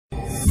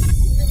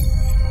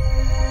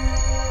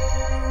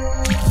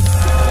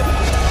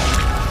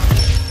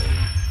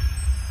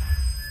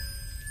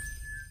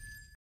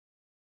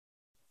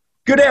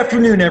Good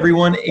afternoon,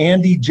 everyone.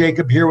 Andy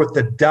Jacob here with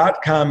the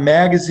DotCom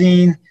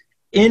Magazine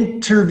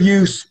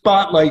Interview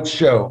Spotlight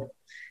Show.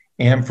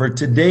 And for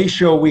today's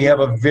show, we have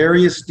a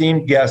very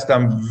esteemed guest.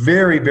 I'm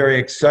very, very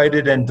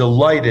excited and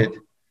delighted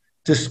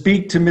to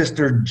speak to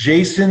Mr.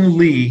 Jason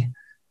Lee,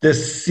 the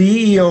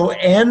CEO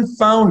and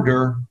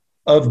founder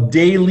of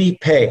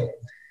DailyPay.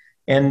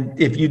 And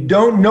if you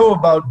don't know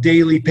about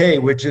DailyPay,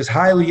 which is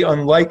highly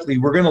unlikely,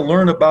 we're going to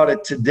learn about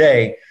it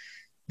today.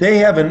 They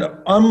have an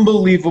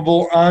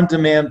unbelievable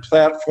on-demand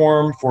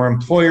platform for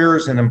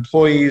employers and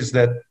employees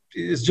that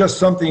is just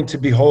something to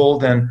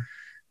behold. And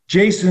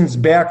Jason's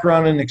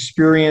background and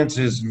experience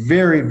is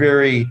very,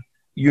 very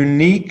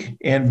unique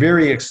and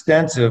very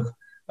extensive.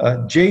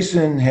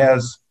 Jason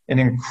has an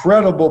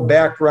incredible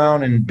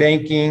background in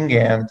banking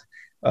and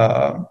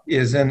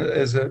is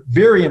a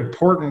very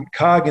important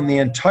cog in the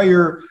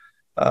entire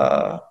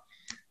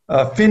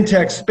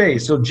fintech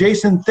space. So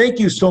Jason, thank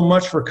you so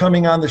much for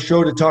coming on the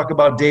show to talk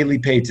about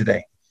DailyPay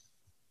today.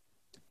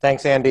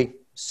 Thanks, Andy.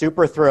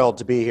 Super thrilled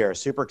to be here.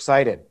 Super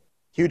excited.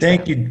 Huge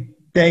Thank you.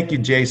 Thank you,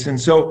 Jason.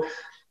 So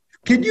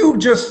can you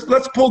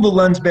let's pull the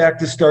lens back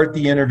to start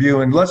the interview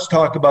and let's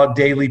talk about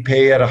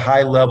DailyPay at a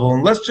high level.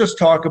 And let's just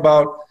talk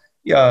about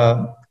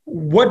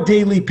what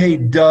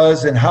DailyPay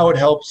does and how it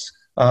helps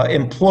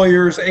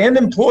employers and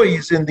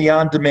employees in the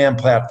on-demand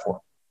platform.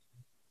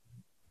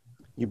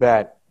 You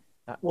bet.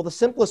 Well, the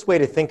simplest way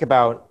to think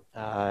about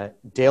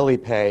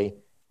DailyPay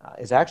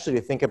is actually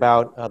to think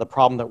about the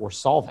problem that we're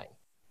solving.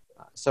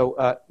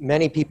 So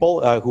many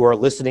people who are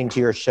listening to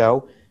your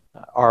show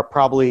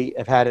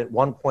have had at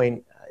one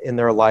point in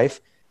their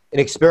life an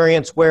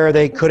experience where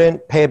they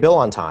couldn't pay a bill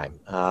on time,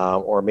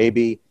 or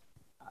maybe,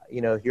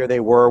 here they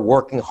were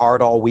working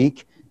hard all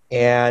week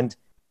and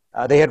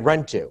they had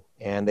rent due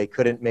and they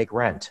couldn't make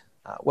rent.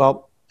 A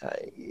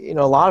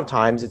lot of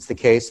times it's the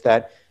case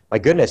that, my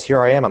goodness,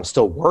 here I am, I'm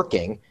still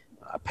working.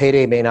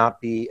 Payday may not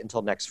be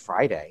until next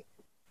Friday,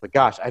 but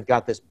gosh, I've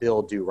got this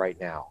bill due right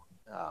now.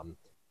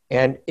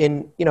 And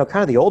in, kind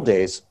of the old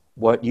days,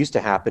 what used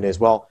to happen is,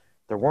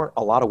 there weren't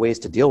a lot of ways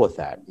to deal with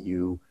that.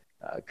 You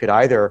could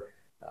either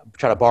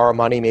try to borrow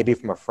money, maybe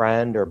from a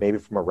friend or maybe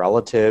from a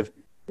relative.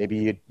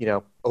 Maybe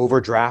you'd,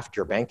 overdraft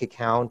your bank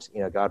account,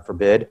 God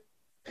forbid.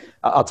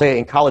 I'll tell you,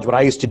 in college, what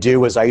I used to do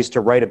was I used to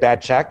write a bad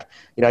check.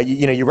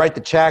 You write the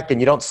check and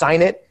you don't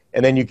sign it,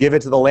 and then you give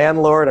it to the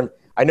landlord. And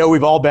I know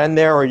we've all been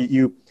there, or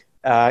you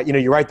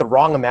write the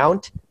wrong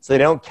amount, so they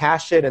don't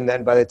cash it. And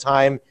then by the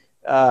time,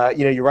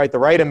 you write the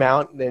right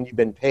amount, then you've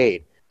been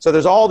paid. So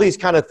there's all these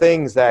kind of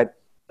things that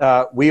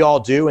we all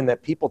do, and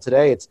that people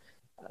today, it's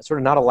sort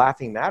of not a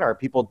laughing matter.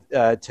 People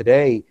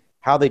today,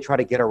 how they try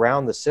to get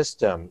around the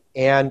system.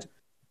 And,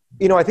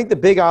 I think the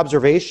big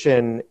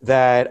observation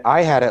that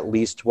I had at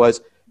least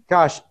was,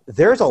 gosh,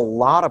 there's a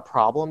lot of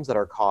problems that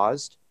are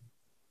caused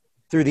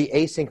through the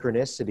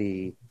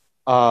asynchronicity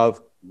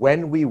of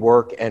when we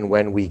work and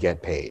when we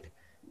get paid.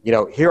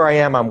 Here I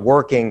am, I'm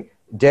working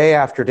day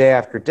after day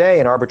after day,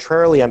 and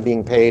arbitrarily I'm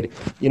being paid,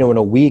 in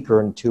a week or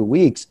in 2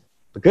 weeks.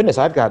 But goodness,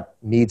 I've got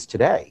needs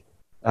today.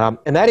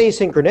 And that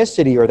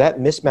asynchronicity, or that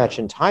mismatch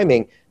in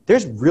timing,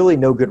 there's really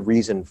no good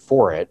reason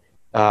for it.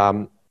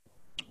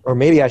 Or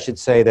maybe I should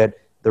say that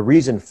the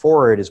reason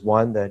for it is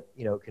one that,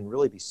 can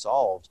really be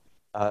solved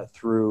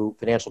through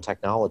financial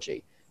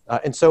technology.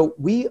 And so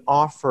we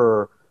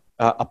offer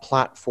a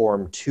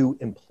platform to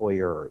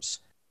employers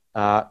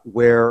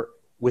where,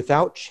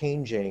 without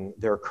changing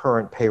their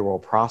current payroll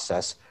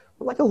process,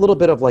 like a little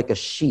bit of like a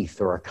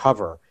sheath or a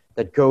cover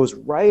that goes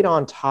right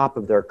on top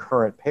of their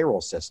current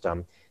payroll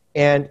system.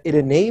 And it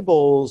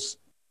enables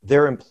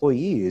their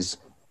employees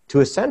to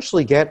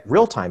essentially get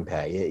real-time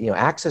pay,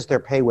 access their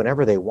pay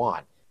whenever they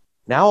want.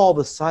 Now, all of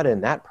a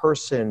sudden, that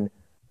person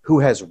who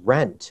has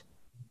rent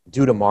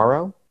due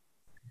tomorrow,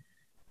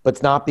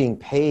 but's not being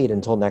paid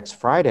until next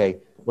Friday,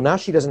 well, now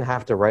she doesn't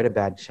have to write a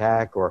bad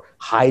check or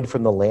hide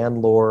from the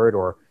landlord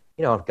or,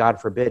 if God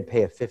forbid,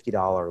 pay a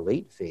 $50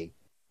 late fee.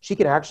 She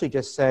can actually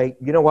just say,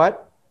 you know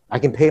what? I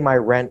can pay my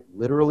rent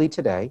literally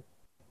today,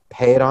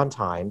 pay it on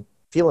time,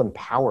 feel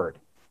empowered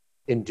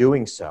in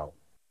doing so,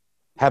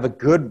 have a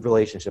good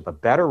relationship, a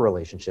better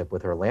relationship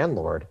with her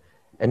landlord,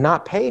 and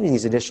not pay any of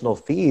these additional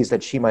fees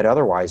that she might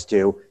otherwise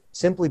do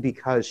simply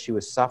because she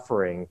was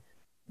suffering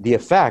the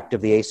effect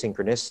of the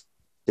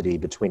asynchronicity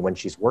between when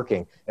she's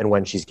working and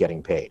when she's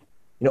getting paid.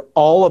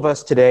 All of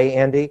us today,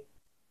 Andy,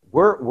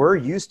 we're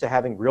used to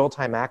having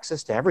real-time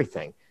access to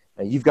everything.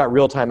 You've got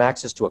real-time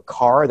access to a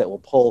car that will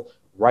pull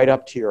right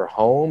up to your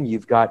home.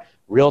 You've got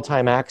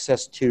real-time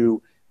access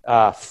to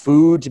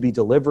food to be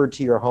delivered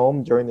to your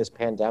home during this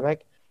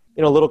pandemic.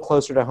 A little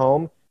closer to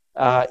home,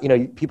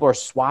 people are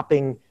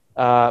swapping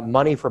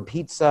money for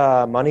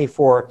pizza, money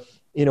for,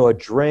 a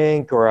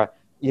drink, or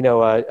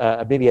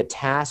maybe a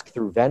task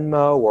through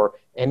Venmo or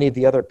any of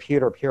the other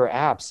peer-to-peer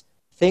apps.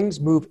 Things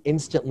move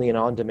instantly and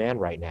on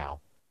demand right now,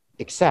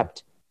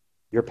 except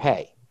your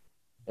pay.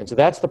 And so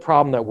that's the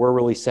problem that we're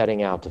really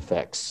setting out to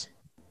fix.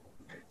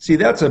 See,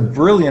 that's a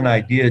brilliant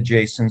idea,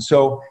 Jason.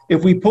 So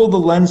if we pull the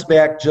lens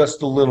back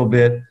just a little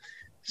bit,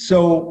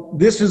 So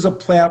this is a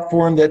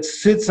platform that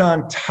sits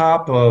on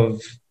top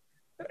of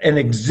an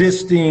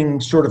existing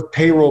sort of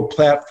payroll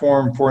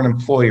platform for an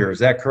employer. Is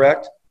that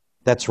correct?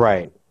 That's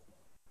right.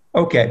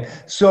 Okay,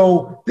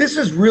 so this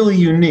is really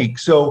unique.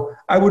 So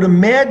I would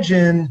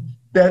imagine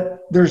that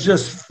there's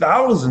just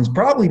thousands,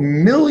 probably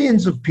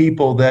millions of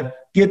people that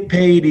get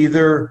paid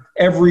either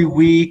every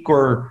week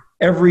or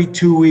every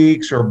 2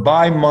 weeks or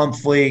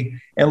bi-monthly.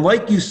 And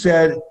like you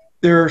said,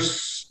 they're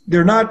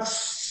not,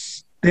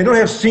 they don't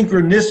have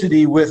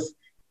synchronicity with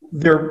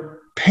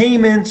their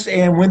payments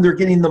and when they're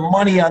getting the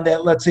money on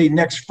that, let's say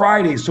next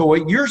Friday. So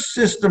what your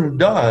system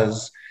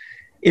does,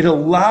 it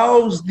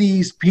allows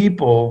these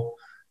people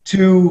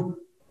to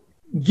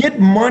get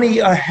money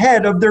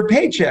ahead of their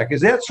paycheck.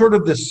 Is that sort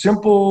of the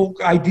simple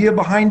idea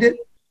behind it?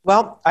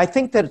 Well, I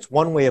think that it's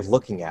one way of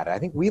looking at it. I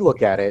think we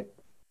look at it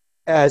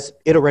as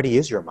it already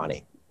is your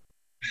money.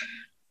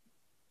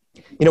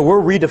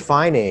 We're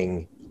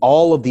redefining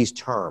all of these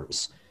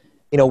terms.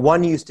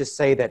 One used to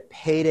say that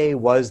payday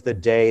was the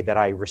day that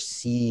I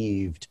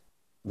received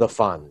the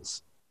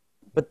funds,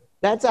 but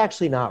that's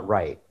actually not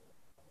right.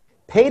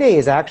 Payday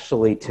is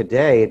actually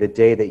today the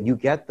day that you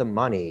get the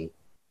money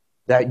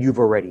that you've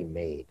already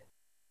made.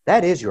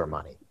 That is your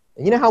money.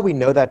 And you know how we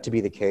know that to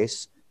be the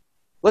case?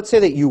 Let's say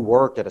that you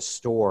worked at a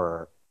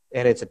store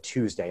and it's a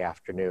Tuesday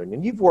afternoon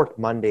and you've worked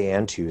Monday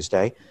and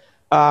Tuesday.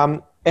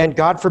 And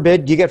God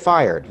forbid you get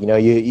fired.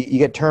 You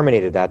get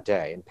terminated that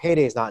day and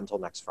payday is not until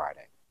next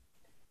Friday.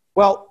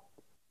 Well,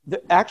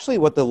 actually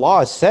what the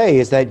laws say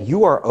is that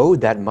you are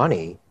owed that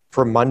money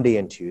for Monday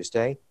and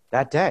Tuesday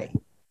that day.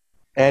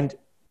 And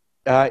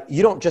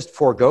you don't just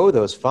forego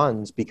those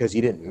funds because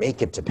you didn't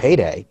make it to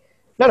payday.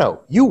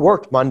 No, you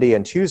worked Monday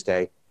and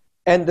Tuesday.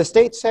 And the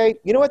states say,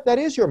 you know what, that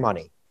is your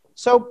money.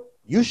 So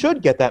you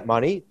should get that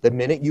money the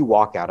minute you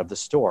walk out of the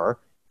store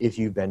if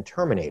you've been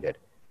terminated.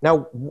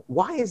 Now,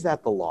 why is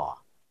that the law?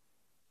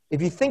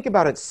 If you think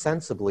about it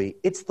sensibly,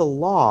 it's the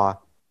law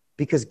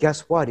because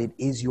guess what? It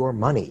is your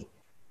money.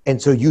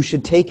 And so you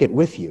should take it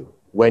with you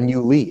when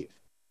you leave.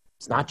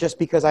 It's not just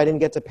because I didn't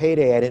get to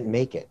payday, I didn't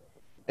make it.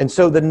 And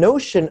so the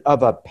notion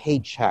of a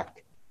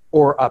paycheck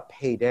or a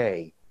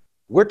payday,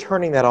 we're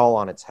turning that all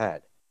on its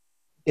head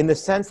in the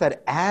sense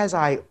that as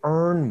I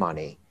earn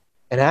money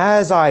and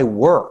as I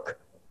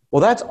work,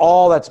 well, that's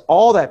all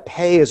that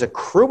pay is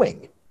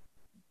accruing.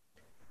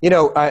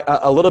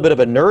 A little bit of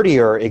a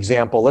nerdier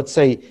example, let's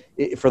say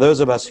for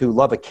those of us who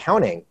love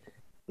accounting,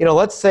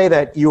 let's say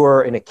that you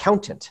are an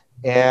accountant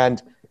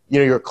and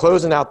you're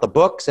closing out the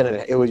books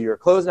and you're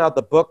closing out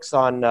the books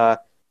on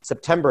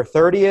September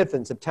 30th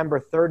and September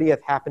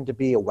 30th happened to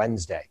be a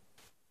Wednesday.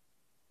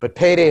 But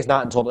payday is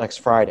not until next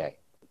Friday.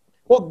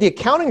 Well, the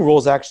accounting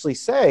rules actually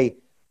say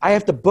I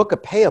have to book a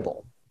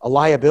payable, a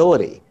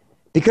liability,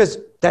 because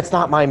that's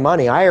not my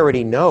money. I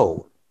already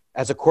know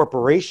as a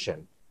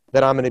corporation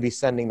that I'm going to be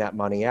sending that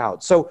money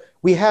out. So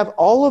we have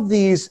all of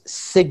these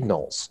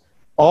signals,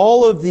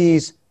 all of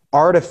these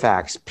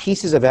artifacts,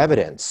 pieces of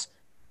evidence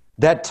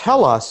that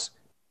tell us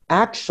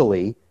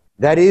actually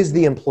that is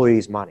the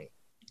employee's money.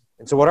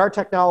 And so what our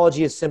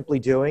technology is simply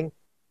doing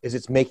is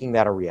it's making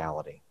that a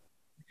reality.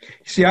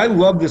 See, I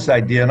love this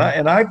idea,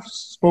 and I've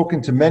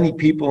spoken to many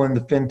people in the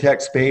fintech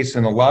space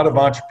and a lot of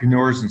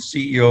entrepreneurs and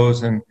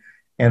CEOs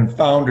and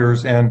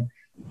founders, and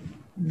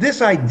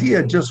this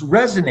idea just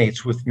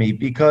resonates with me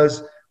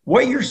because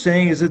what you're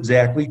saying is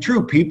exactly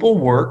true. People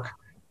work,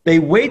 they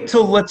wait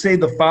till, let's say,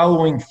 the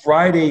following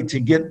Friday to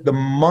get the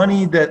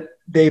money that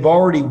they've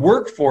already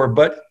worked for,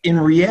 but in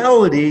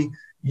reality,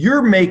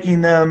 you're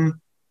giving them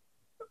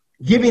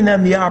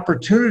the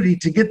opportunity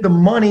to get the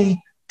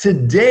money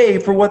today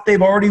for what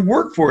they've already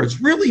worked for. It's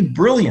really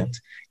brilliant.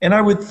 And I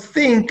would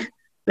think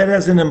that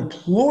as an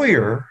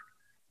employer,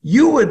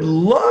 you would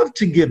love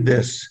to give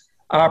this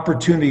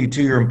opportunity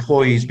to your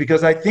employees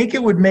because I think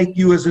it would make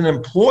you as an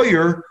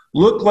employer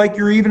look like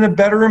you're even a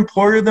better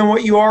employer than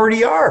what you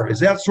already are.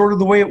 Is that sort of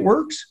the way it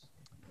works?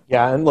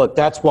 Yeah, and look,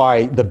 that's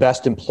why the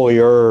best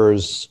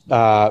employers,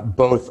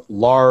 both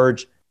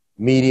large,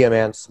 medium,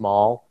 and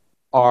small,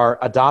 are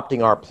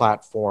adopting our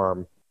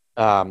platform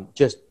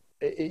just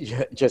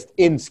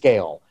in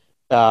scale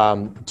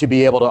to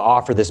be able to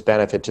offer this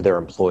benefit to their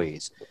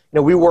employees.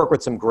 We work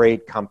with some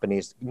great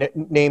companies,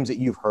 names that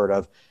you've heard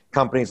of,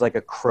 companies like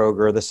a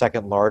Kroger, the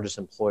second largest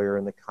employer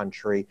in the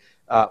country,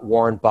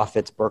 Warren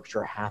Buffett's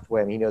Berkshire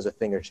Hathaway, he knows a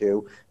thing or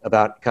two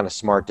about kind of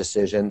smart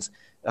decisions,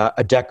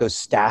 Adecco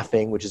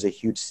Staffing, which is a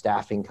huge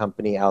staffing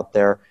company out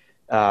there,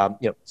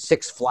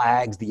 Six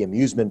Flags, the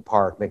amusement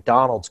park,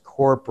 McDonald's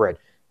corporate.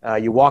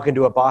 You walk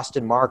into a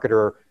Boston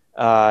marketer,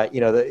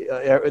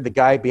 the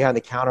guy behind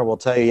the counter will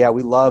tell you, yeah,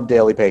 we love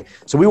DailyPay.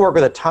 So we work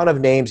with a ton of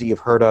names that you've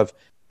heard of,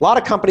 a lot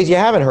of companies you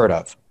haven't heard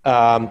of,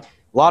 a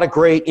lot of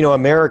great,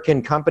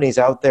 American companies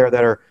out there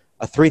that are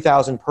a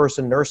 3,000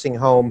 person nursing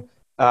home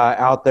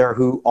out there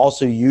who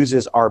also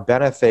uses our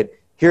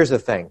benefit. Here's the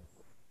thing,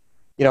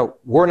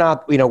 we're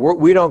not, we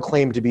don't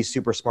claim to be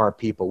super smart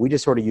people. We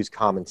just sort of use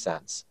common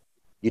sense.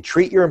 You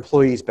treat your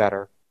employees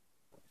better,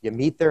 you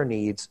meet their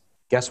needs.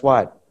 Guess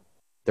what?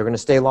 They're going to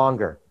stay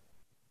longer.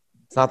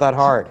 It's not that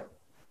hard.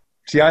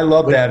 See, I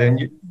love that.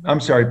 And I'm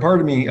sorry,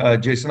 pardon me,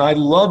 Jason. I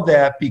love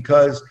that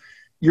because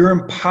you're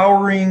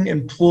empowering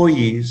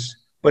employees,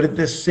 but at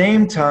the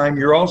same time,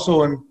 you're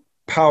also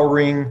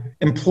empowering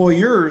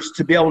employers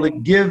to be able to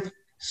give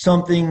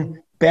something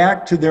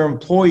back to their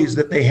employees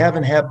that they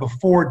haven't had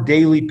before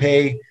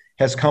DailyPay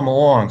has come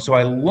along. So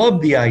I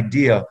love the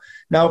idea.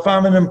 Now, if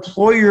I'm an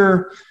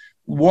employer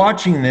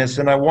watching this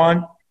and I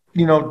want,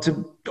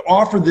 to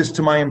offer this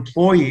to my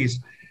employees,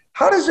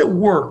 how does it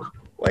work?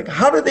 Like,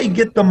 how do they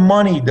get the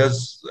money?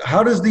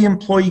 How does the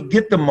employee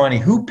get the money?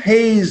 Who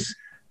pays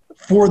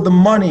for the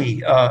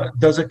money?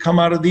 Does it come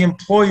out of the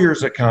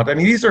employer's account? I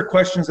mean, these are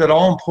questions that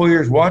all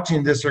employers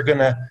watching this are going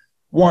to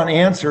want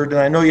answered.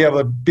 And I know you have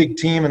a big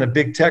team and a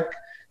big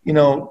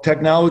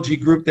technology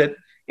group that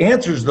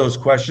answers those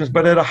questions.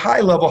 But at a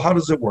high level, how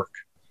does it work?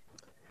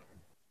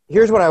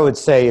 Here's what I would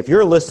say. If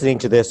you're listening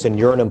to this and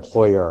you're an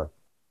employer,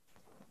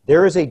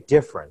 there is a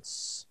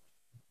difference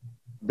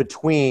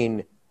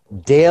between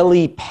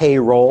daily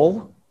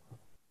payroll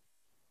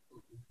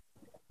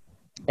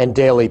and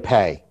daily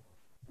pay.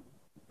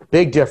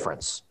 Big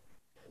difference.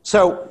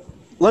 So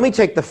let me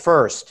take the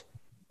first.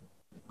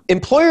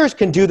 Employers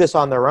can do this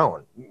on their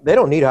own. They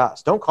don't need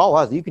us. Don't call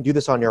us. You can do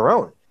this on your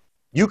own.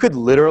 You could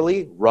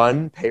literally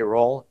run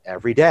payroll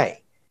every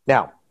day.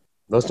 Now,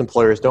 most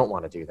employers don't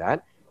want to do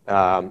that.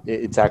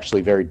 It's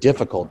actually very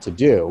difficult to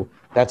do.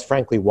 That's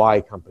frankly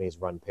why companies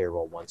run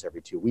payroll once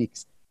every 2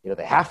 weeks.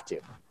 They have to.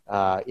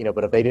 But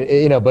if they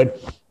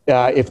didn't,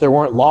 if there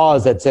weren't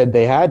laws that said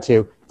they had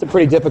to, it's a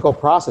pretty difficult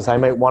process. I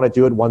might want to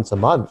do it once a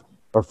month,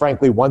 or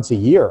frankly, once a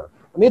year.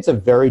 I mean, it's a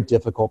very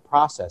difficult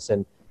process.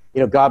 And,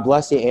 God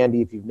bless you,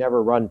 Andy, if you've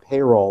never run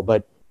payroll,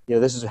 but,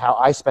 this is how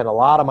I spend a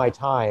lot of my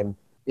time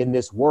in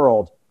this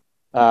world.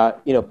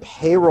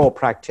 Payroll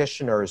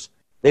practitioners,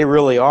 they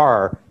really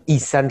are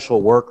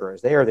essential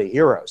workers. They are the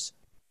heroes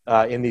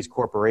in these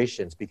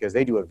corporations because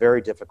they do a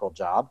very difficult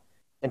job.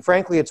 And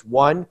frankly, it's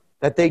one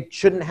that they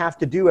shouldn't have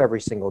to do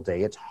every single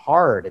day. It's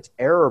hard. It's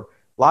error.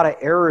 A lot of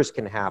errors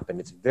can happen.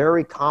 It's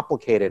very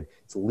complicated.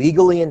 It's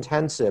legally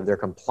intensive. There are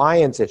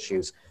compliance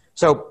issues.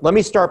 So let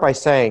me start by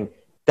saying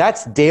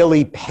that's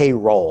daily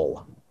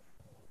payroll.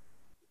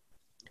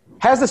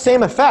 Has the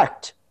same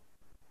effect,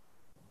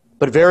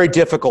 but very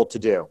difficult to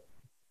do.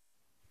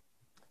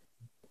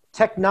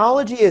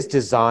 Technology is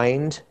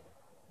designed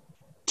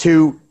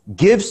to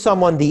give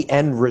someone the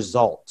end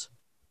result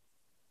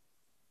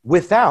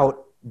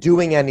without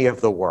doing any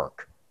of the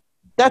work.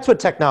 That's what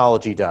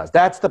technology does.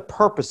 That's the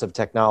purpose of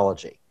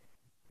technology.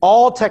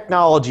 All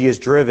technology is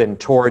driven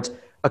towards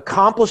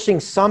accomplishing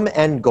some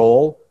end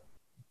goal,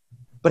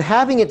 but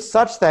having it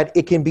such that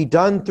it can be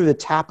done through the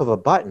tap of a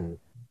button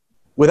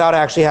without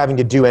actually having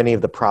to do any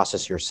of the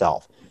process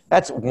yourself.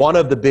 That's one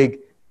of the big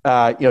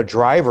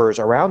drivers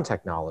around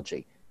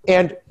technology.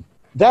 And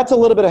that's a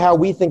little bit of how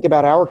we think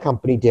about our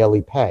company,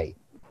 DailyPay.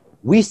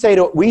 We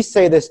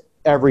say this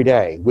every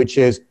day, which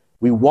is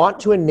we want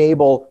to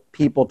enable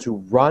people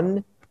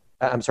to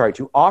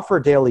offer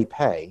daily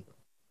pay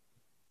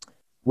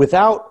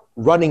without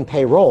running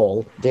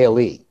payroll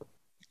daily.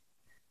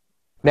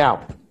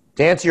 Now,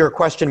 to answer your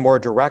question more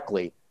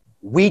directly,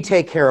 we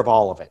take care of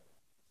all of it.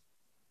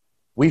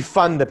 We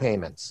fund the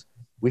payments.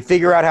 We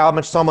figure out how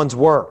much someone's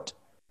worked.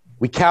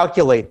 We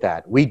calculate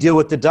that. We deal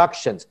with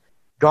deductions,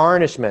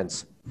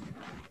 garnishments.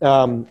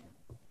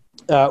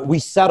 We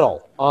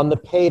settle on the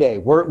payday.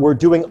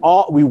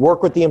 We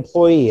work with the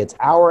employee. It's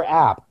our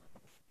app.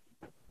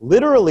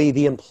 Literally,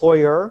 the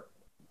employer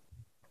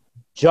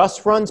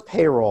just runs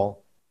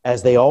payroll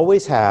as they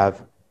always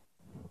have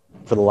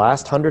for the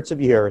last hundreds of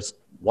years,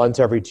 once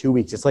every 2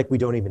 weeks. It's like we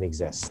don't even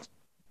exist.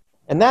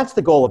 And that's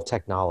the goal of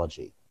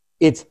technology.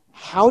 It's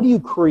how do you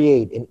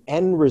create an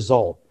end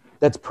result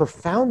that's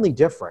profoundly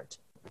different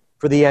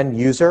for the end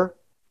user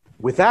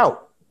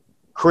without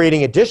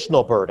creating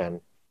additional burden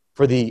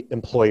for the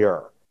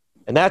employer.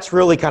 And that's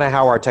really kind of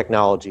how our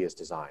technology is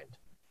designed.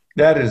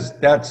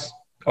 That's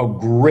a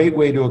great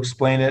way to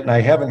explain it. And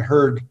I haven't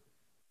heard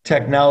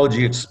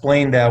technology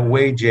explained that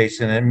way,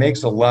 Jason. It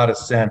makes a lot of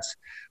sense.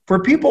 For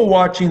people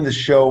watching the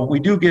show, we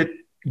do get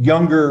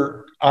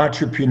younger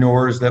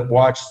entrepreneurs that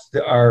watch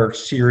our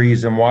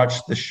series and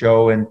watch the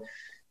show, and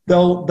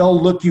they'll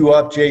look you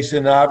up,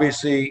 Jason.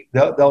 Obviously,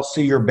 they'll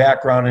see your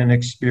background and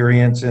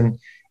experience and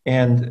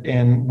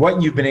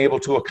what you've been able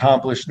to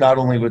accomplish, not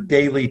only with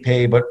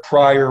DailyPay, but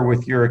prior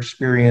with your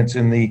experience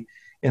in the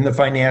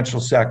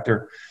financial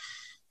sector.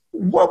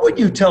 What would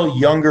you tell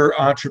younger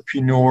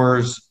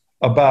entrepreneurs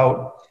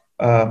about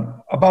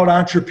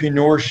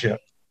entrepreneurship?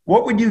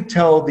 What would you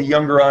tell the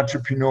younger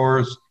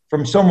entrepreneurs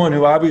from someone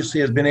who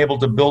obviously has been able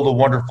to build a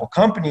wonderful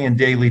company in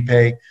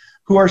DailyPay,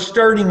 who are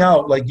starting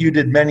out like you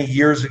did many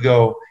years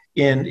ago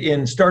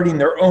in starting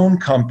their own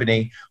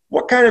company?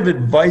 What kind of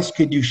advice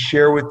could you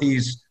share with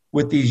these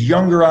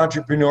younger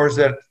entrepreneurs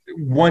that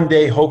one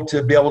day hope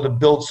to be able to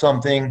build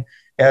something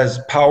as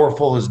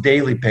powerful as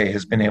DailyPay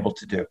has been able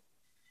to do?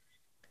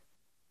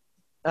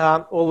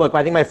 Well, look,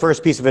 I think my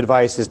first piece of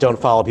advice is don't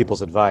follow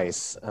people's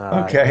advice.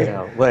 Okay.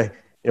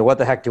 What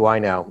the heck do I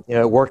know?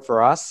 It worked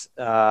for us,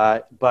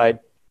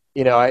 but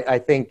I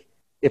think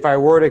if I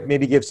were to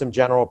maybe give some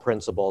general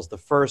principles, the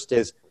first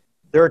is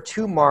there are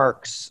two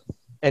marks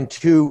and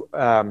two,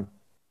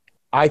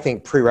 I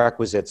think,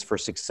 prerequisites for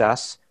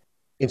success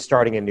in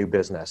starting a new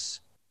business.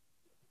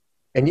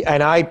 And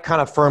I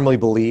kind of firmly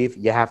believe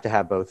you have to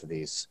have both of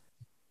these.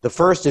 The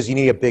first is you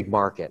need a big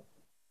market.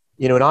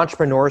 In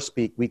entrepreneur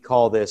speak, we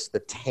call this the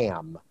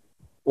TAM,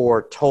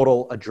 or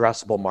total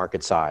addressable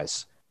market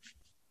size.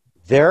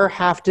 There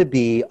have to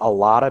be a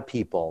lot of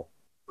people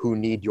who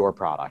need your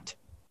product.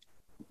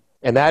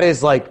 And that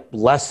is like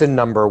lesson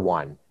number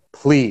one.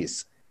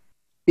 Please,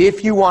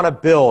 if you want to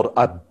build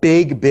a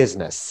big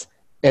business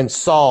and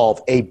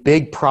solve a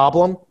big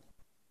problem,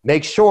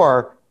 make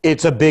sure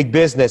it's a big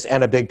business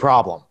and a big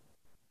problem.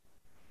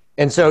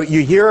 And so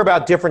you hear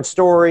about different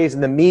stories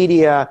in the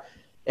media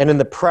and in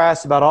the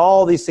press about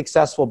all these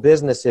successful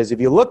businesses. If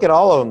you look at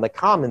all of them, the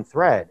common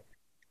thread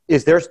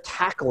is there's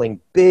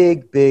tackling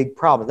big, big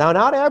problems. Now,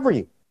 not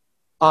every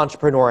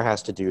entrepreneur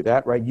has to do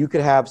that, right? You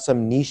could have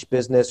some niche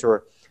business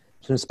or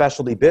some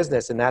specialty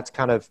business, and that's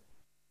kind of,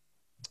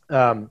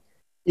 and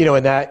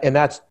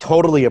that's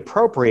totally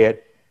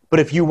appropriate. But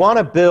if you want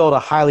to build a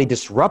highly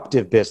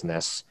disruptive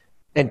business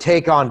and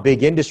take on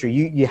big industry,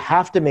 you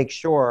have to make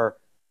sure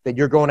that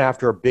you're going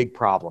after a big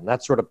problem.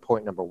 That's sort of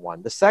point number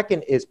one. The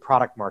second is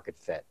product market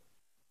fit,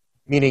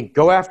 meaning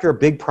go after a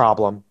big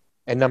problem.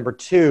 And number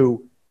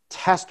two,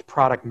 test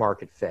product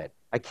market fit.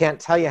 I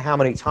can't tell you how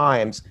many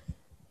times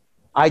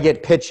I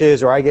get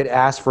pitches or I get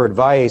asked for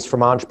advice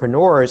from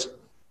entrepreneurs.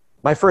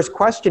 My first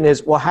question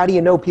is, well, how do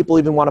you know people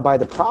even want to buy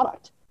the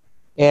product?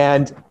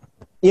 And,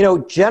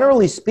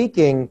 generally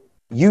speaking,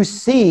 you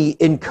see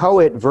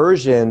inchoate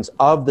versions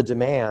of the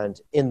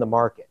demand in the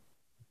market,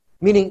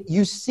 meaning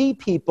you see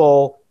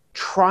people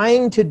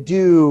trying to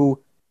do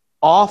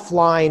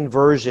offline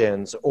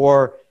versions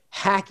or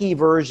hacky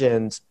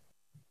versions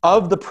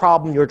of the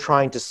problem you're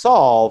trying to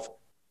solve,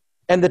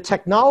 and the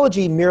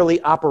technology merely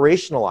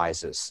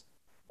operationalizes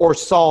or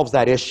solves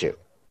that issue.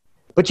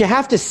 But you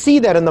have to see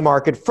that in the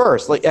market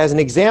first. Like, as an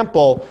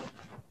example,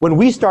 when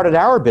we started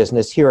our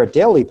business here at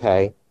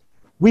DailyPay,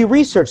 we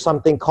researched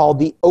something called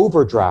the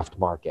overdraft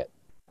market.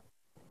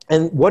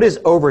 And what is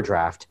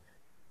overdraft?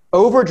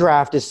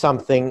 Overdraft is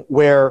something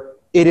where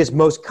it is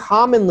most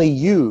commonly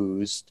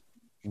used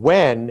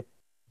when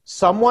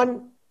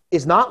someone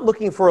is not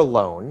looking for a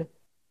loan.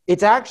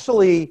 It's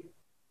actually,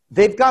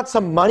 they've got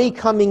some money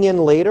coming in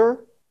later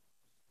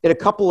in a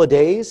couple of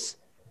days,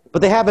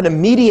 but they have an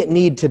immediate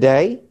need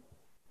today.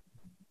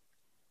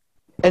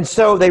 And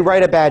so they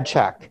write a bad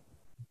check,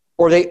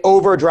 or they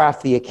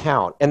overdraft the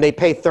account and they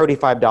pay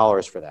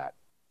 $35 for that.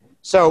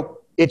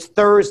 So it's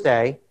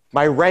Thursday,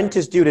 my rent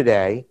is due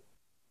today,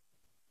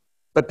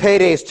 but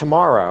payday is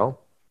tomorrow.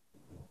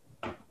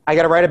 I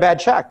got to write a bad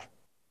check.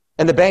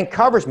 And the bank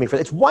covers me for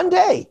it. It's one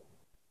day.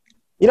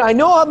 I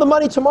know I'll have the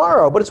money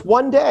tomorrow, but it's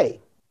one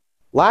day.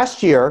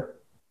 Last year,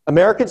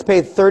 Americans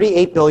paid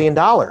 $38 billion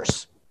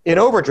in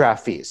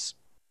overdraft fees.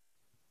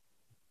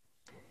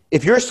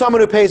 If you're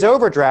someone who pays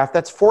overdraft,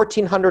 that's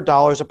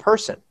 $1,400 a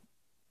person.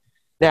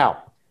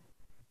 Now,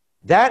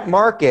 that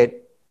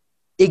market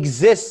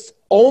exists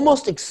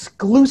almost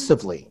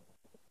exclusively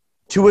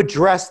to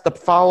address the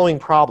following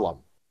problem.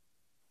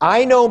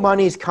 I know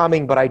money's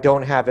coming, but I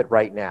don't have it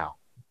right now.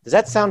 Does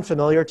that sound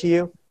familiar to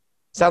you?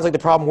 Sounds like the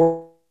problem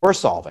we're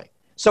solving.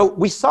 So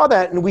we saw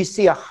that, and we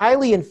see a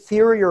highly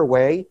inferior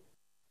way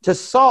to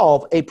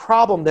solve a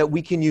problem that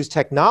we can use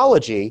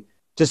technology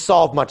to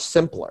solve much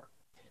simpler.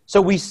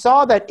 So we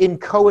saw that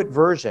inchoate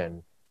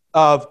version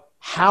of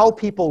how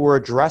people were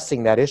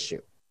addressing that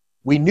issue.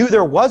 We knew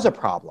there was a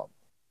problem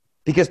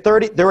because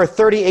there were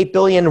 38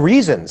 billion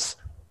reasons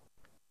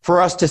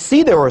for us to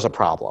see there was a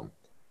problem.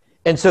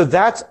 And so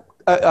that's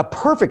a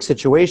perfect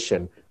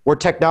situation where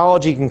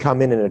technology can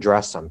come in and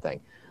address something.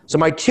 So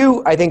my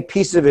two, I think,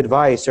 pieces of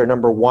advice are,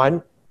 number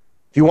one,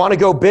 if you want to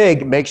go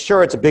big, make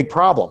sure it's a big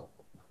problem.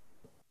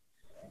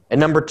 And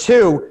number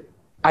two,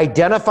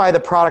 identify the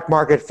product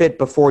market fit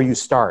before you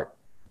start.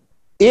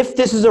 If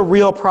this is a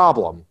real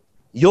problem,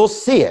 you'll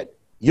see it.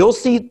 You'll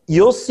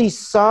see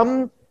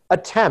some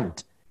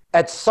attempt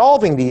at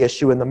solving the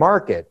issue in the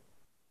market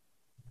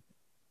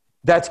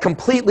that's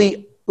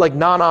completely like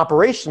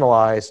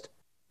non-operationalized,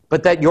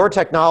 but that your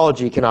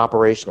technology can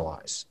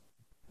operationalize.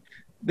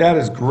 That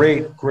is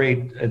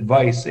great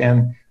advice.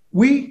 And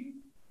we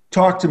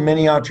talk to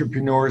many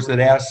entrepreneurs that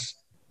ask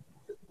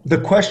the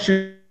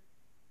question,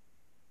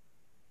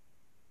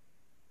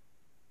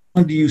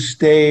 do you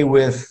stay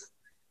with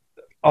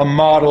a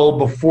model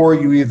before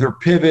you either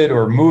pivot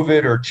or move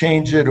it or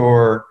change it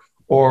or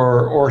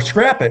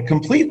scrap it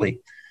completely?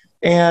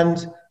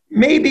 And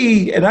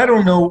maybe, and I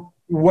don't know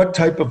what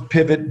type of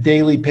pivot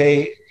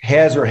DailyPay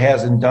has or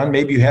hasn't done.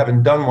 Maybe you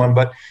haven't done one,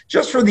 but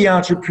just for the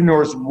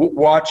entrepreneurs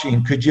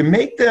watching, could you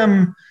make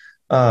them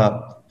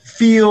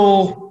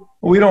feel,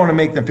 we don't want to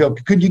make them feel,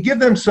 could you give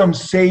them some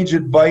sage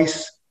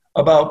advice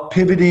about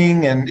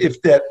pivoting, and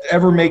if that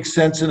ever makes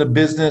sense in a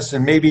business,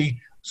 and maybe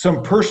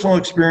some personal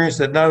experience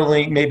that not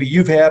only maybe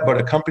you've had, but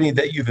a company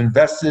that you've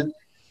invested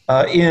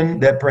in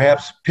that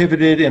perhaps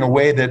pivoted in a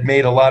way that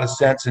made a lot of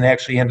sense and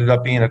actually ended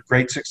up being a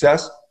great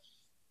success?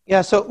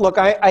 Yeah, so look,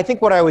 I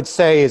think what I would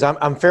say is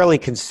I'm fairly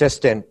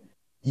consistent.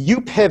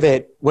 You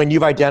pivot when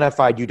you've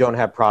identified you don't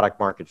have product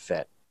market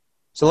fit.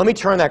 So let me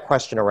turn that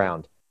question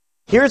around.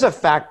 Here's a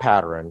fact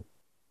pattern.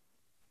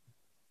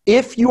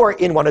 If you are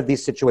in one of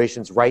these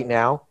situations right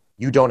now,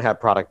 you don't have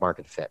product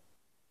market fit.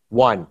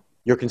 One,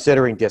 you're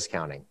considering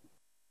discounting.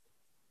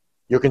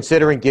 You're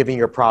considering giving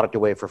your product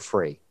away for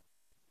free.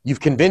 You've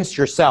convinced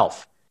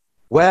yourself,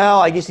 well,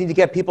 I just need to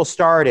get people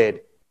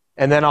started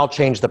and then I'll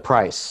change the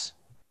price.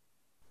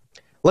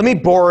 Let me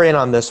bore in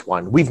on this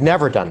one. We've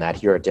never done that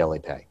here at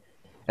DailyPay.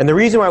 And the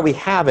reason why we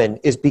haven't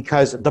is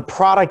because the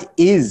product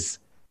is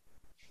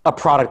a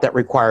product that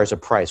requires a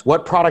price.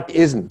 What product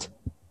isn't?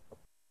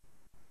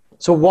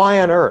 So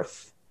why on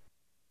earth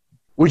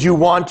would you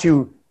want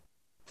to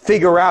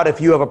figure out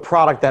if you have a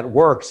product that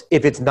works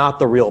if it's not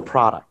the real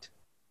product?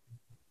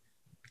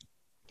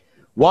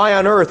 Why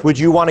on earth would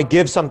you want to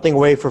give something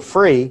away for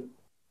free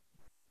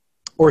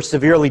or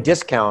severely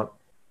discount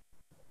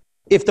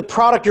if the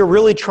product you're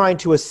really trying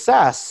to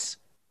assess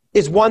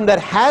is one that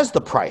has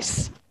the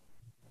price?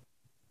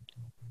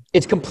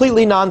 It's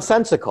completely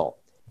nonsensical.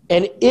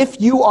 And if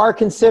you are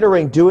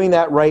considering doing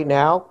that right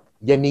now,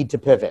 you need to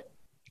pivot.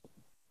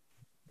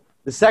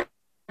 The second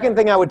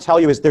thing I would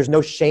tell you is there's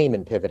no shame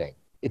in pivoting.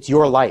 It's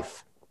your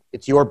life,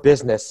 it's your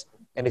business,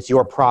 and it's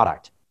your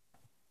product.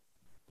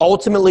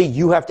 Ultimately,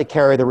 you have to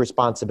carry the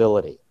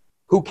responsibility.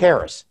 Who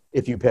cares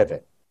if you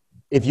pivot?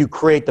 If you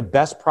create the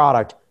best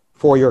product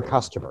for your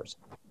customers,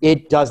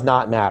 it does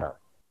not matter.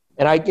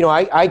 And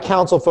I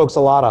counsel folks a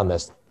lot on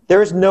this.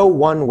 There's no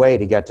one way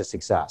to get to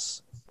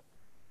success.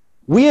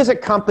 We as a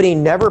company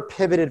never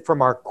pivoted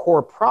from our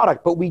core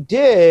product, but we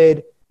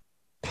did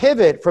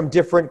pivot from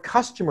different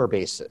customer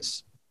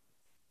bases.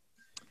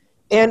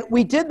 And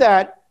we did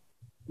that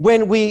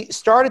when we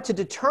started to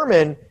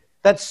determine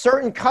that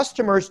certain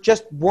customers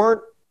just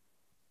weren't,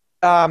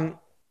 or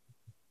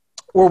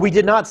we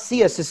did not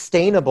see a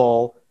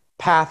sustainable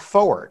path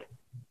forward.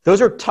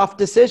 Those are tough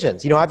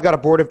decisions. I've got a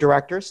board of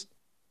directors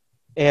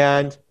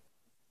and,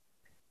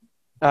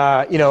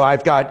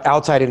 I've got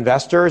outside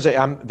investors.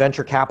 I'm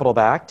venture capital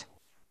backed.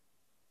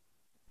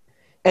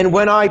 And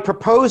when I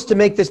proposed to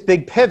make this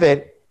big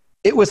pivot,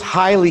 it was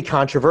highly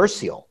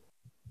controversial.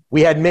 We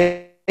had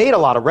made a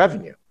lot of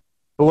revenue.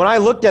 But when I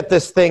looked at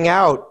this thing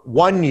out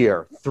 1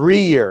 year,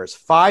 3 years,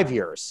 5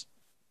 years,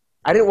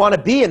 I didn't want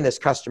to be in this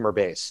customer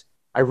base.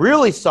 I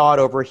really saw it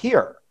over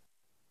here.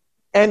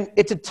 And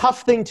it's a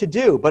tough thing to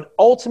do, but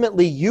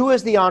ultimately you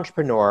as the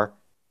entrepreneur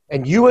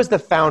and you as the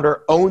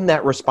founder own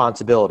that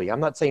responsibility. I'm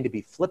not saying to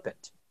be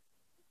flippant.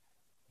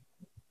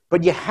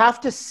 But you have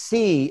to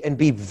see and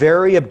be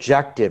very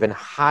objective and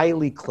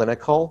highly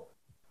clinical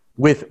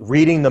with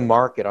reading the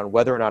market on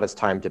whether or not it's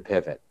time to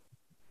pivot.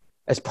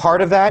 As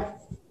part of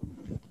that,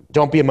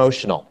 don't be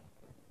emotional.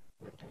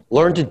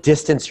 Learn to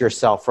distance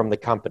yourself from the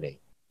company.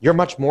 You're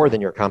much more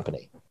than your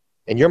company,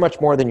 and you're much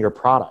more than your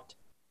product.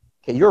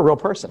 Okay, you're a real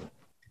person.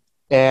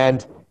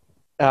 And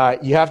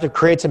you have to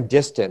create some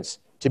distance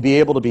to be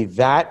able to be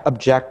that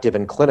objective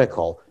and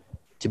clinical,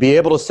 to be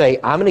able to say,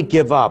 I'm going to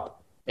give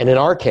up. And in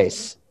our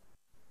case,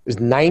 it was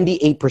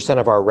 98%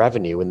 of our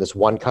revenue in this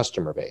one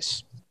customer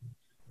base.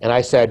 And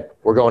I said,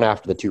 we're going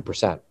after the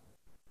 2%.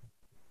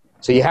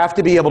 So you have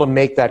to be able to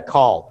make that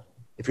call.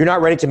 If you're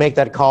not ready to make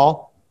that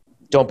call,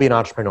 don't be an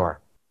entrepreneur.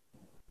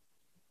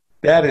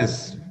 That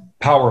is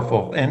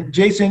powerful. And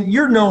Jason,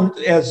 you're known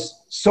as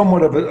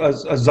somewhat of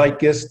a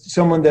zeitgeist,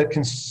 someone that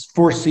can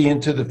foresee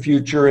into the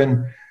future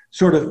and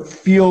sort of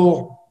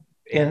feel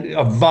and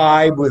a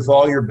vibe with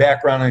all your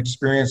background and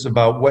experience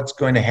about what's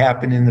going to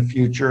happen in the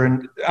future.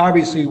 And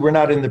obviously we're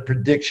not in the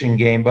prediction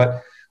game,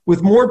 but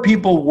with more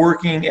people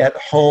working at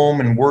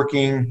home and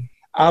working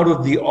out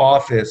of the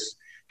office,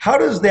 how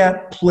does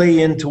that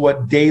play into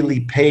what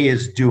DailyPay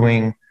is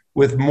doing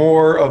with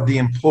more of the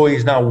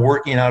employees now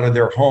working out of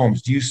their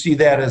homes? Do you see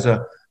that as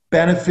a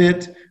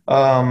benefit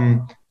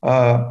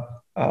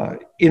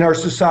in our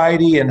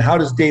society, and how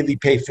does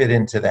DailyPay fit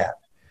into that?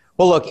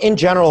 Well, look, in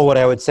general, what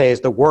I would say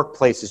is the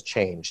workplace has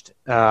changed.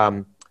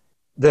 The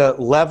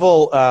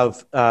level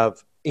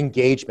of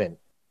engagement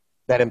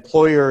that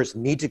employers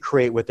need to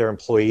create with their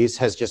employees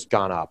has just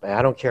gone up. And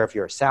I don't care if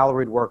you're a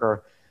salaried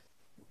worker,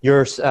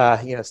 you're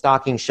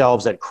stocking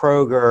shelves at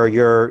Kroger,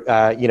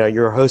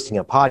 you're hosting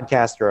a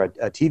podcast or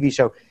a TV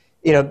show.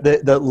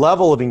 The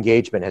level of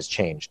engagement has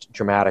changed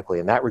dramatically,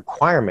 and that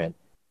requirement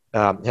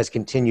has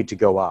continued to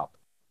go up.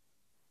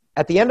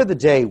 At the end of the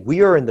day,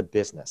 we are in the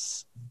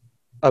business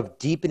of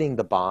deepening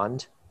the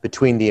bond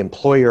between the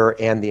employer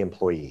and the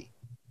employee.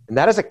 And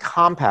that is a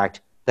compact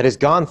that has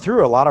gone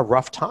through a lot of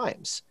rough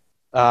times,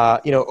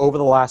 over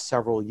the last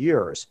several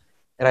years.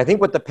 And I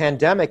think what the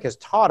pandemic has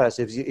taught us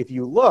is if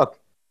you look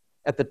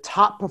at the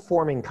top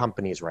performing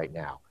companies right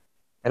now,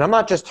 and I'm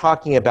not just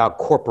talking about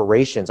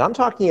corporations, I'm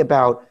talking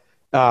about,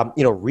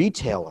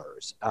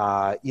 retailers,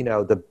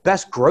 the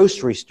best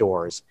grocery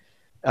stores,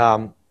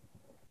 the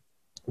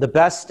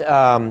best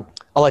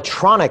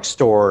electronic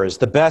stores,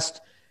 the best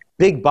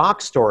big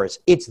box stores.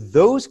 It's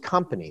those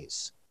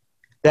companies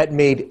that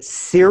made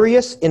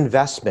serious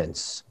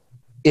investments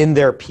in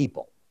their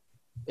people.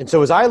 And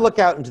so as I look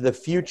out into the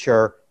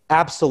future,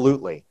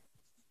 absolutely.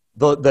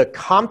 The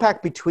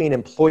compact between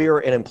employer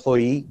and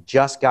employee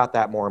just got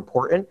that more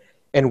important.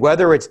 And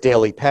whether it's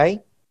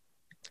DailyPay,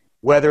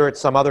 whether it's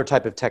some other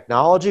type of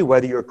technology,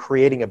 whether you're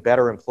creating a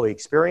better employee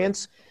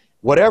experience,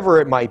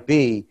 whatever it might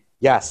be,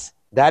 yes,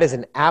 that is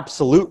an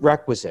absolute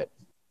requisite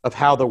of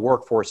how the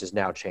workforce is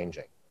now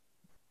changing.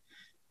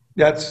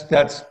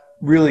 That's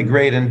really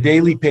great. And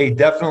DailyPay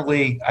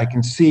definitely, I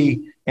can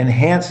see,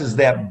 enhances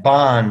that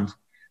bond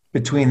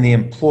between the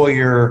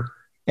employer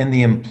and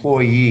the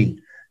employee.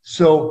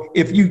 So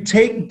if you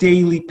take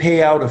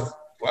DailyPay out of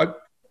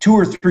 2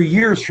 or 3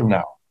 years from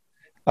now,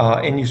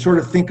 and you sort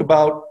of think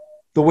about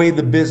the way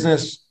the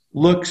business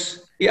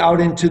looks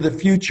out into the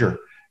future,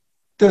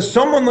 does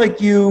someone like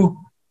you,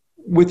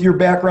 with your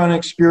background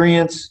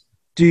experience,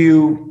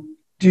 do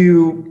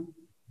you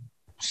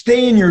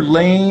stay in your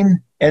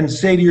lane and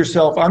say to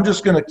yourself, I'm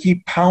just going to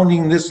keep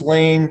pounding this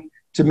lane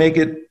to make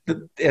it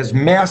as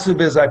massive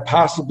as I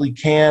possibly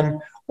can?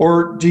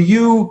 Or do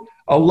you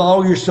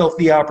allow yourself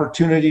the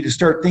opportunity to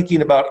start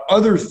thinking about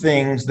other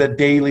things that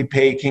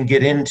DailyPay can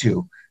get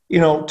into? You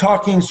know,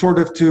 talking sort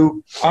of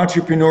to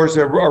entrepreneurs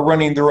that are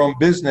running their own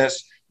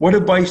business, what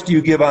advice do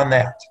you give on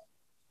that?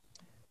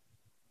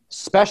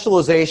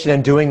 Specialization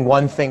and doing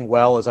one thing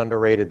well is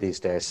underrated these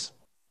days.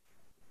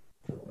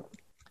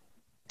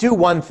 Do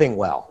one thing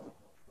well,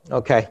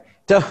 okay?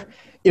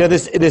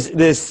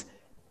 This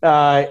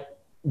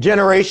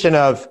generation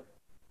of,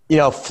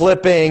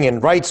 flipping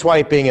and right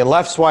swiping and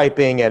left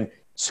swiping and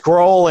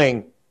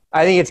scrolling,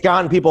 I think it's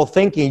gotten people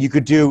thinking you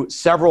could do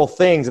several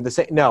things at the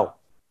same. No,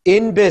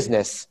 in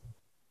business,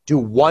 do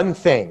one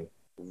thing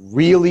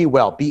really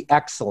well. Be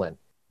excellent.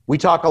 We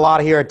talk a lot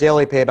here at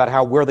DailyPay about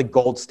how we're the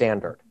gold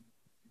standard.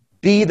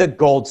 Be the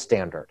gold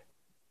standard.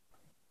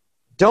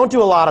 Don't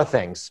do a lot of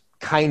things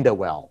kind of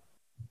well.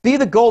 Be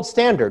the gold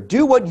standard.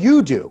 Do what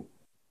you do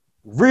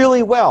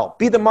really well.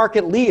 Be the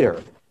market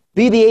leader.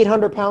 Be the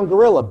 800-pound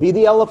gorilla. Be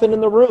the elephant in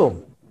the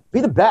room.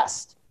 Be the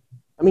best.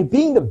 I mean,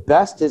 being the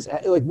best is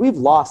like we've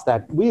lost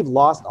that. We've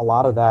lost a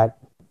lot of that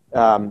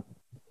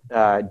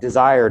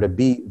desire to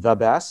be the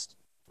best.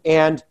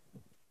 And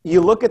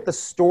you look at the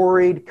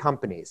storied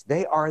companies,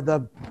 they are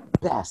the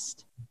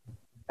best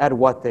at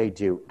what they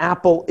do.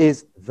 Apple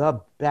is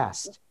the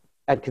best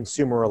at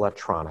consumer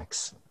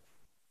electronics.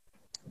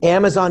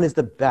 Amazon is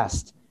the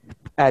best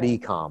at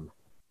e-com.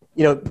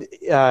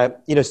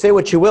 Say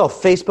what you will,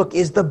 Facebook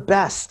is the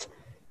best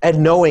at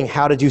knowing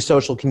how to do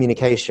social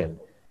communication.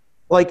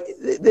 Like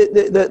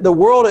the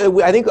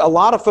world, I think a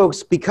lot of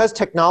folks, because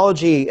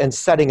technology and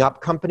setting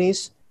up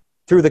companies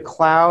through the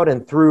cloud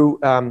and through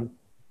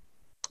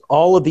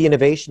all of the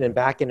innovation and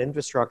back-end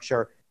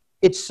infrastructure,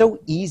 it's so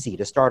easy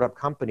to start up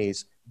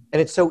companies,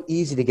 and it's so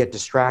easy to get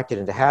distracted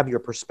and to have your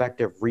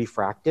perspective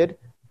refracted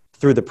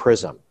through the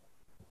prism.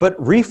 But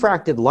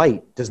refracted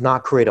light does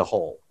not create a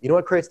hole. You know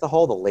what creates the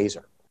hole? The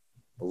laser.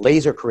 The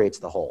laser creates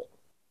the hole.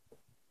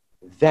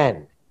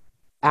 Then,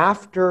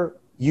 after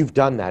you've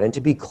done that, and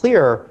to be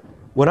clear,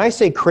 when I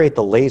say create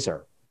the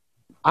laser,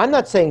 I'm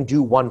not saying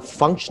do one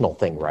functional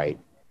thing right.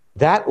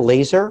 That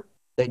laser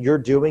that you're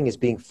doing is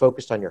being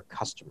focused on your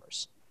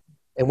customers.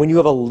 And when you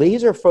have a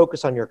laser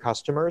focus on your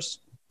customers,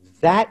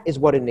 that is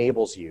what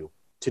enables you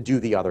to do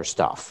the other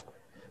stuff.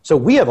 So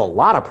we have a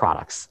lot of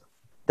products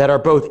that are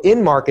both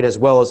in market as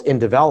well as in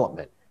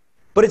development.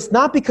 But it's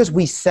not because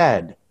we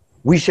said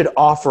we should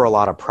offer a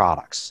lot of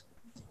products.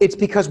 It's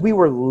because we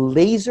were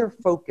laser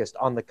focused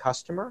on the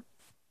customer.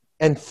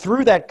 And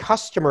through that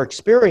customer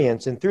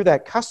experience and through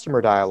that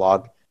customer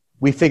dialogue,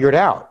 we figured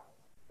out,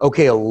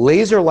 okay, a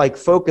laser-like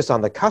focus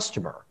on the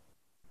customer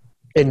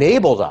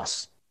enabled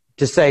us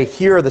to say,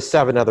 here are the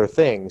 7 other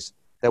things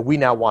that we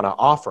now want to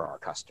offer our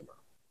customer.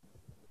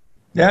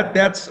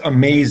 That's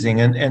amazing.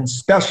 And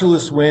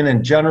specialists win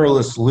and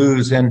generalists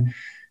lose. And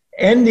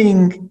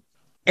ending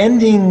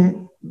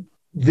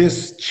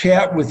this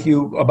chat with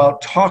you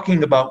about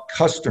talking about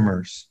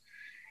customers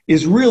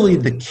is really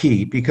the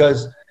key,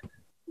 because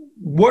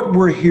what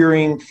we're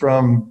hearing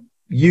from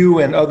you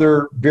and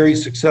other very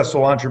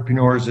successful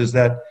entrepreneurs is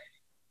that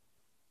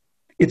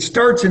it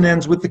starts and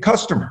ends with the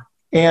customer.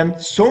 And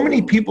so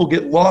many people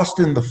get lost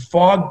in the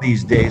fog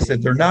these days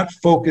that they're not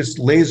focused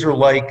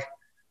laser-like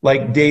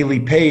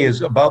DailyPay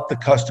is about the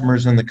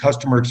customers and the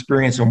customer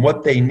experience and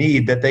what they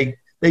need, that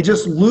they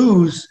just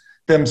lose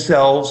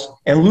themselves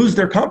and lose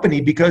their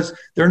company because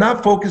they're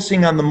not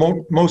focusing on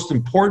the most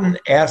important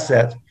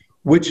asset,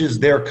 which is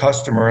their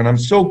customer. And I'm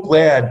so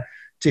glad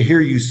to hear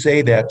you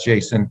say that,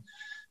 Jason.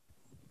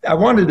 I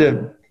wanted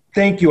to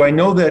thank you. I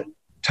know that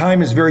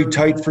time is very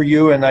tight for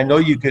you, and I know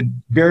you could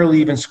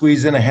barely even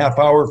squeeze in a half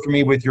hour for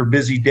me with your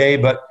busy day,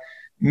 but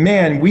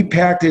man, we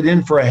packed it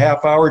in for a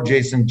half hour,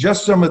 Jason.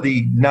 Just some of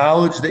the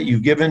knowledge that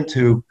you've given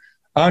to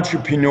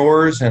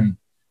entrepreneurs and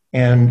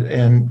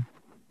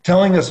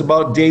telling us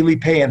about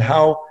DailyPay and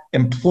how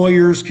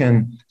employers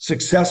can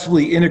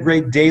successfully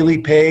integrate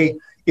DailyPay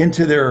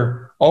into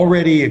their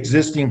already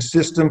existing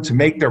system to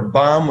make their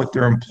bond with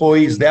their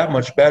employees that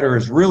much better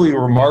is really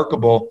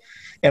remarkable.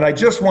 And I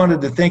just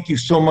wanted to thank you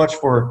so much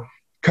for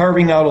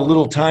carving out a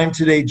little time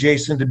today,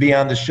 Jason, to be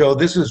on the show.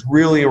 This is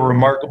really a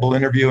remarkable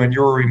interview, and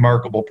you're a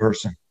remarkable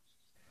person.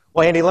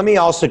 Well, Andy, let me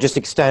also just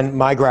extend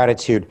my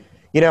gratitude.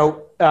 You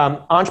know,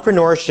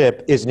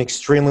 entrepreneurship is an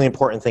extremely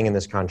important thing in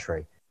this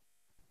country.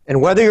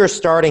 And whether you're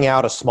starting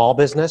out a small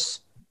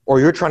business or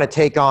you're trying to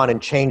take on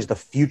and change the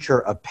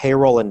future of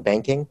payroll and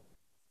banking,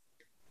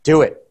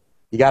 do it.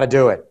 You got to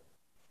do it.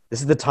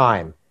 This is the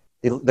time.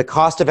 The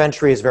cost of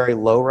entry is very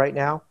low right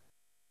now,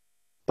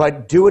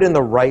 but do it in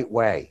the right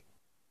way.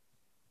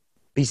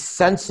 Be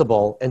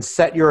sensible and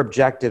set your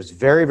objectives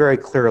very, very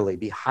clearly.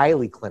 Be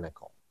highly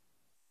clinical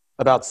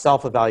about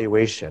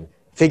self-evaluation.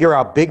 Figure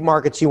out big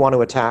markets you want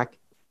to attack.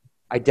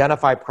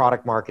 Identify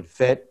product market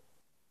fit.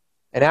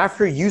 And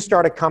after you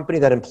start a company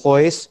that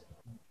employs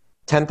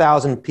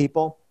 10,000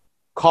 people,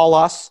 call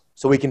us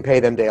so we can pay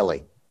them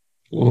daily.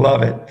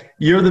 Love it.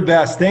 You're the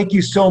best. Thank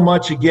you so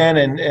much again.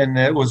 And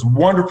it was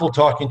wonderful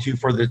talking to you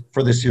for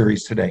the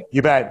series today.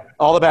 You bet.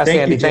 All the best,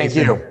 Andy. Thank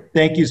you.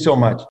 Thank you so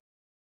much.